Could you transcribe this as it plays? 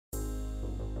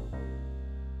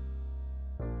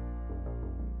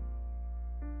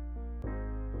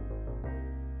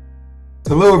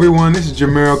Hello everyone, this is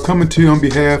Jamero coming to you on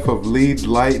behalf of Lead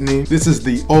Lightning. This is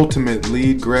the ultimate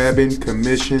lead grabbing,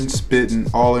 commission spitting,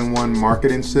 all-in-one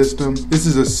marketing system. This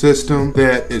is a system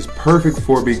that is perfect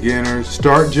for beginners.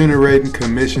 Start generating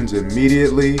commissions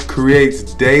immediately,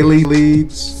 creates daily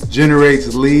leads,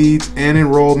 generates leads and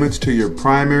enrollments to your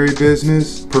primary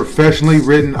business, professionally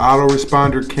written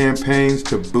autoresponder campaigns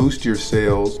to boost your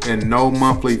sales, and no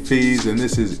monthly fees, and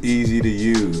this is easy to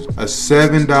use. A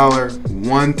 $7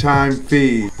 one-time fee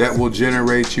that will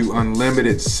generate you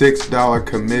unlimited $6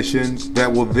 commissions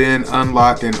that will then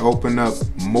unlock and open up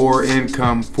more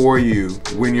income for you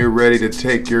when you're ready to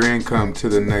take your income to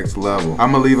the next level.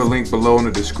 I'm gonna leave a link below in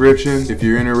the description if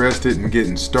you're interested in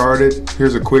getting started.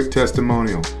 Here's a quick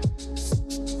testimonial.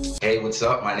 Hey, what's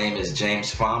up? My name is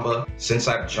James Famba. Since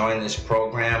I've joined this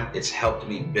program, it's helped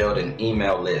me build an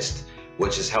email list,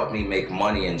 which has helped me make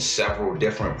money in several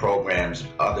different programs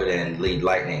other than Lead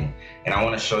Lightning. And I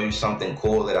want to show you something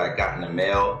cool that I got in the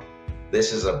mail.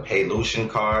 This is a Paylution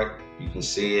card. You can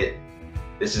see it.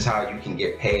 This is how you can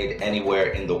get paid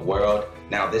anywhere in the world.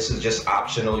 Now, this is just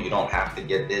optional. You don't have to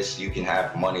get this. You can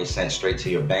have money sent straight to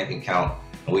your bank account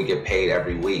and we get paid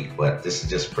every week. But this is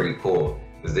just pretty cool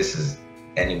because this is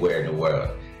anywhere in the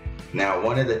world. Now,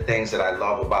 one of the things that I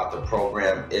love about the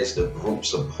program is the group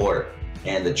support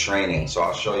and the training. So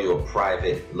I'll show you a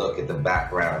private look at the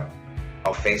background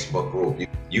of Facebook group.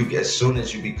 As soon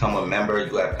as you become a member,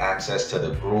 you have access to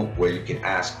the group where you can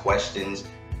ask questions,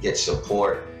 get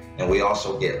support, and we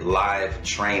also get live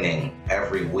training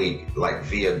every week, like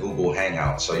via Google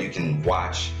Hangouts. So you can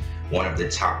watch one of the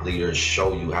top leaders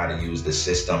show you how to use the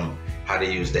system, how to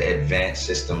use the advanced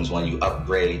systems when you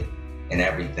upgrade and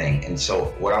everything. And so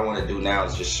what I want to do now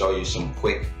is just show you some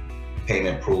quick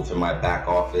payment proof in my back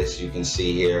office. You can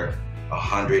see here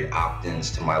 100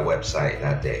 opt-ins to my website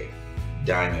that day.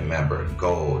 Diamond member,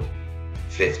 gold,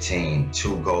 15,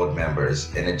 2 gold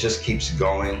members, and it just keeps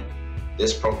going.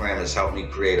 This program has helped me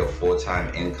create a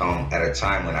full-time income at a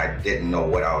time when I didn't know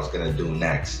what I was gonna do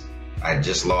next. I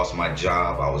just lost my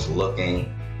job. I was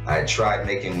looking. I had tried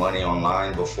making money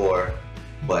online before,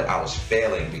 but I was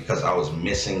failing because I was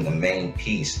missing the main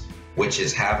piece, which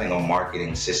is having a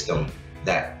marketing system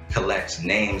that collects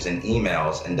names and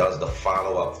emails and does the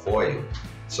follow-up for you.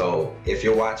 So if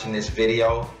you're watching this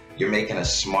video, you're making a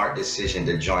smart decision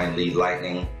to join Lead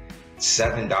Lightning.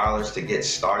 $7 to get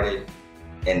started,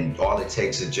 and all it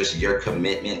takes is just your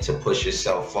commitment to push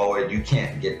yourself forward. You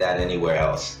can't get that anywhere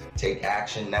else. Take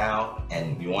action now,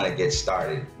 and you want to get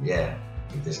started. Yeah,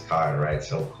 with this card, right?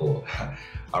 So cool.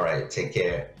 All right, take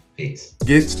care. Peace.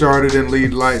 Get started in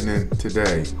Lead Lightning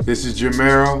today. This is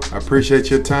Jamero. I appreciate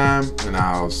your time, and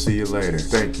I'll see you later.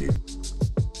 Thank you.